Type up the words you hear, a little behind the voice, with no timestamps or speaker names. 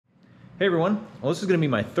Hey everyone, well this is going to be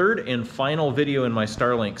my third and final video in my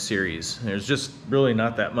Starlink series. There's just really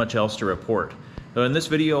not that much else to report. So in this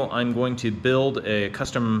video I'm going to build a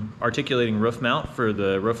custom articulating roof mount for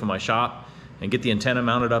the roof of my shop and get the antenna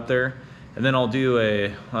mounted up there. And then I'll do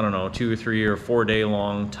a, I don't know, 2 or 3 or 4 day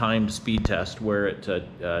long timed speed test where it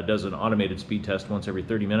does an automated speed test once every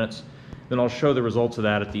 30 minutes. Then I'll show the results of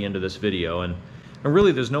that at the end of this video. And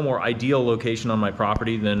really there's no more ideal location on my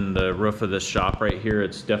property than the roof of this shop right here.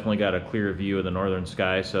 It's definitely got a clear view of the northern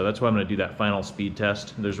sky, so that's why I'm going to do that final speed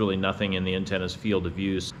test. There's really nothing in the antenna's field of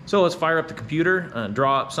view. So let's fire up the computer,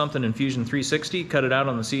 draw up something in Fusion 360, cut it out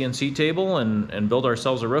on the CNC table, and build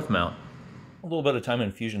ourselves a roof mount. A little bit of time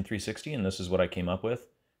in Fusion 360, and this is what I came up with.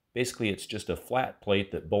 Basically it's just a flat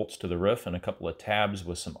plate that bolts to the roof and a couple of tabs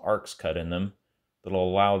with some arcs cut in them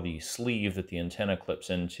that'll allow the sleeve that the antenna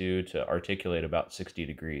clips into to articulate about 60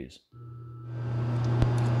 degrees.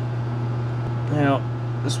 Now,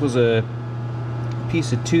 this was a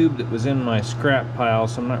piece of tube that was in my scrap pile,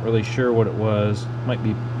 so I'm not really sure what it was. Might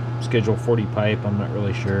be Schedule 40 pipe, I'm not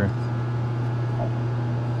really sure.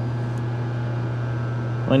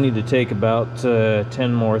 I need to take about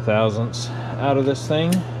 10 more thousandths out of this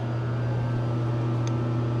thing.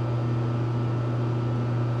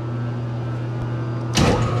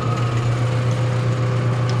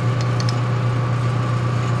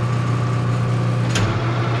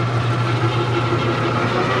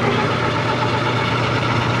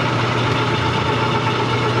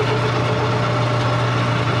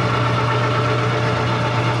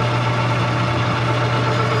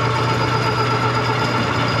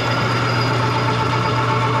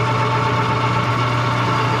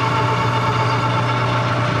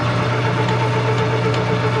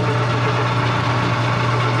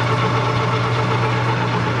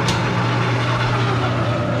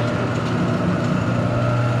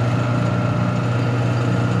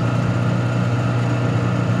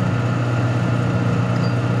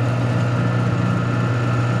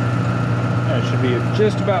 Should be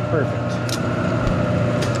just about perfect.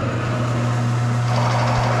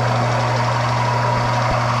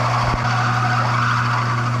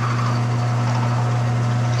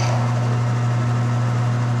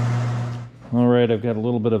 Alright, I've got a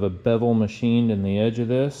little bit of a bevel machined in the edge of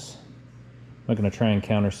this. I'm not going to try and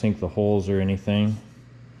countersink the holes or anything,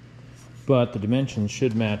 but the dimensions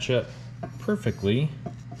should match up perfectly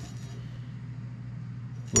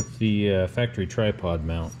with the factory tripod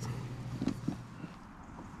mount.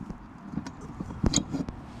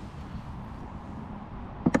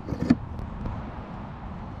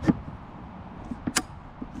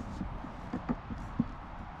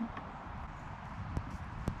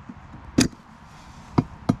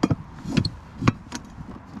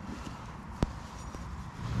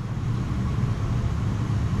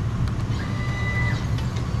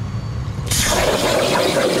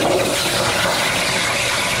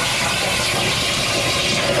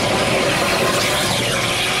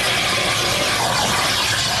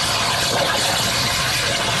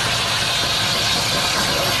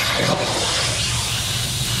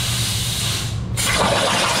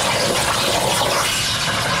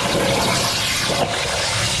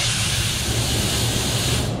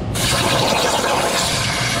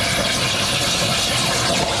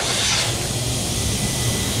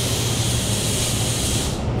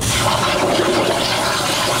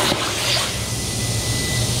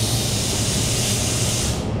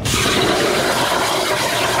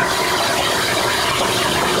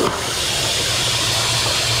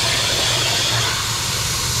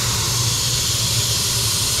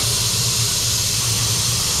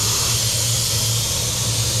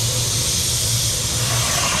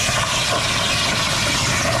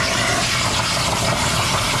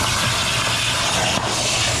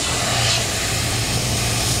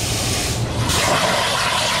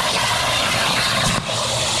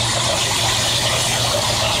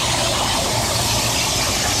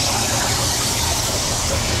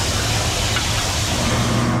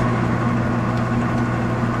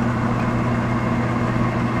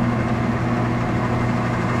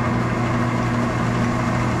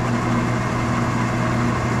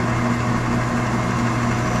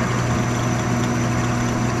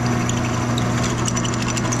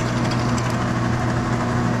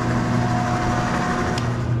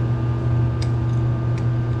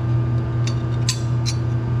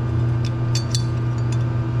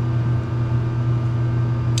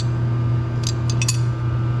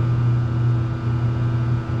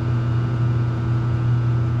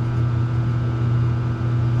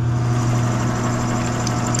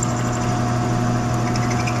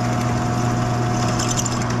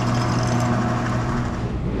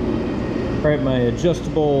 Alright, my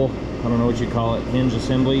adjustable, I don't know what you call it, hinge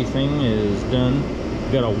assembly thing is done.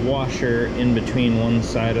 Got a washer in between one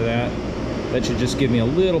side of that. That should just give me a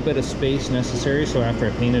little bit of space necessary, so after I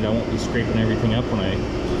paint it, I won't be scraping everything up when I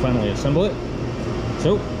finally assemble it.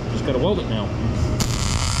 So, just gotta weld it now.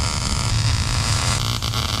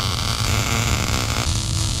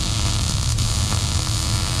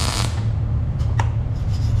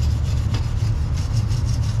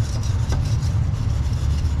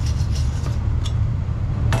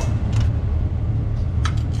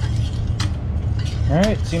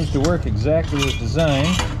 Alright, seems to work exactly as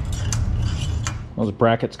designed. Well, the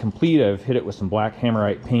bracket's complete. I've hit it with some black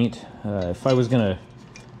hammerite paint. If I was going to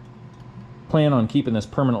plan on keeping this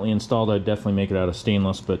permanently installed, I'd definitely make it out of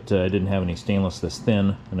stainless, but I didn't have any stainless this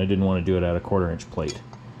thin, and I didn't want to do it at a 1/4 inch plate.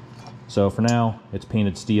 So for now, it's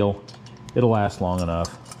painted steel. It'll last long enough,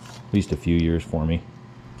 at least a few years for me.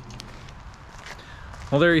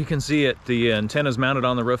 Well, there you can see it. The antenna's mounted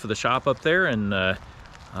on the roof of the shop up there, and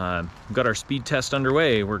we've got our speed test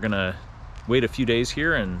underway. We're gonna wait a few days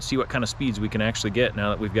here and see what kind of speeds we can actually get now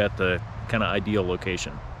that we've got the kind of ideal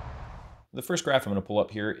location. The first graph I'm going to pull up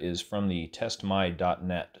here is from the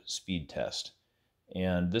testmy.net speed test.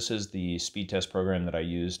 And this is the speed test program that I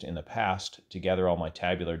used in the past to gather all my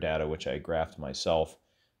tabular data, which I graphed myself,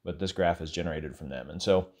 but this graph is generated from them. And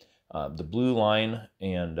so the blue line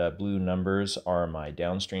and blue numbers are my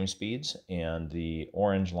downstream speeds, and the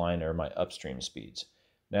orange line are my upstream speeds.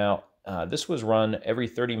 Now, this was run every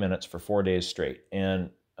 30 minutes for 4 days straight, and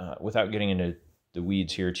without getting into the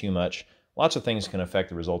weeds here too much, lots of things can affect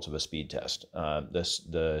the results of a speed test.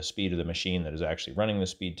 The speed of the machine that is actually running the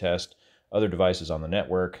speed test, other devices on the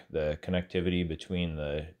network, the connectivity between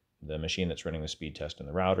the machine that's running the speed test and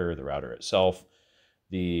the router itself,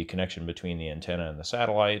 the connection between the antenna and the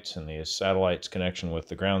satellites connection with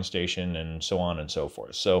the ground station, and so on and so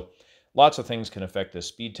forth. So lots of things can affect this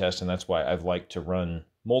speed test, and that's why I've liked to run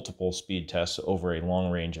multiple speed tests over a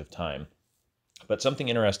long range of time. But something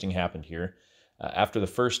interesting happened here. After the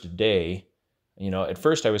first day, at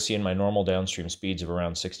first I was seeing my normal downstream speeds of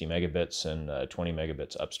around 60 megabits and 20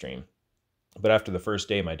 megabits upstream. But after the first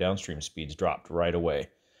day, my downstream speeds dropped right away.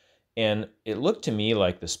 And it looked to me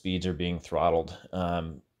like the speeds are being throttled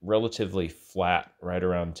relatively flat, right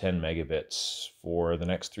around 10 megabits for the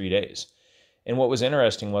next 3 days. And what was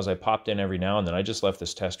interesting was I popped in every now and then. I just left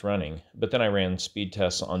this test running, but then I ran speed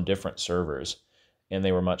tests on different servers, and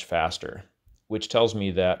they were much faster, which tells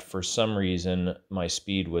me that for some reason my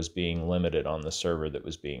speed was being limited on the server that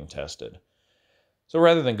was being tested. So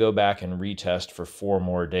rather than go back and retest for 4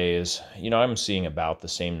 more days, I'm seeing about the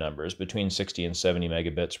same numbers, between 60 and 70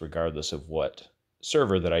 megabits, regardless of what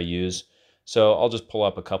server that I use. So I'll just pull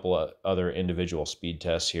up a couple of other individual speed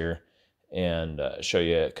tests here and show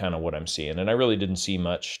you kind of what I'm seeing. And I really didn't see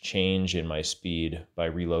much change in my speed by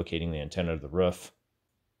relocating the antenna to the roof.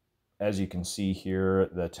 As you can see here,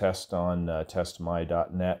 the test on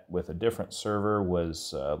testmy.net with a different server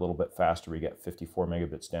was a little bit faster. We got 54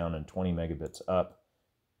 megabits down and 20 megabits up.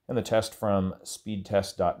 And the test from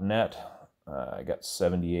speedtest.net, I got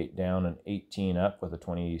 78 down and 18 up with a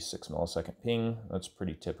 26 millisecond ping. That's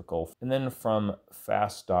pretty typical. And then from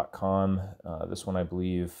fast.com, this one I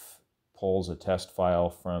believe pulls a test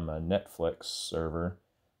file from a Netflix server.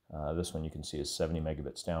 This one you can see is 70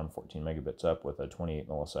 megabits down, 14 megabits up with a 28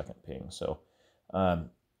 millisecond ping. So,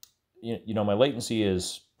 my latency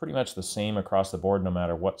is pretty much the same across the board no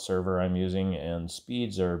matter what server I'm using, and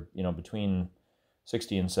speeds are, between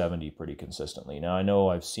 60 and 70 pretty consistently. Now, I know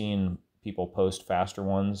I've seen people post faster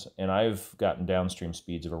ones, and I've gotten downstream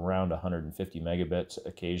speeds of around 150 megabits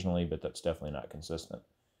occasionally, but that's definitely not consistent.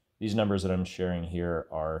 These numbers that I'm sharing here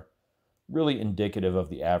are really indicative of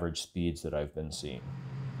the average speeds that I've been seeing.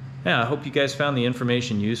 Yeah, I hope you guys found the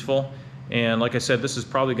information useful. And like I said, this is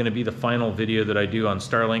probably going to be the final video that I do on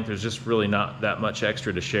Starlink. There's just really not that much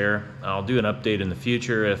extra to share. I'll do an update in the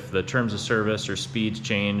future if the terms of service or speeds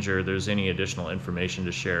change or there's any additional information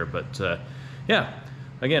to share. But yeah,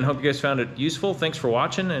 again, hope you guys found it useful. Thanks for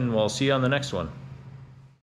watching, and we'll see you on the next one.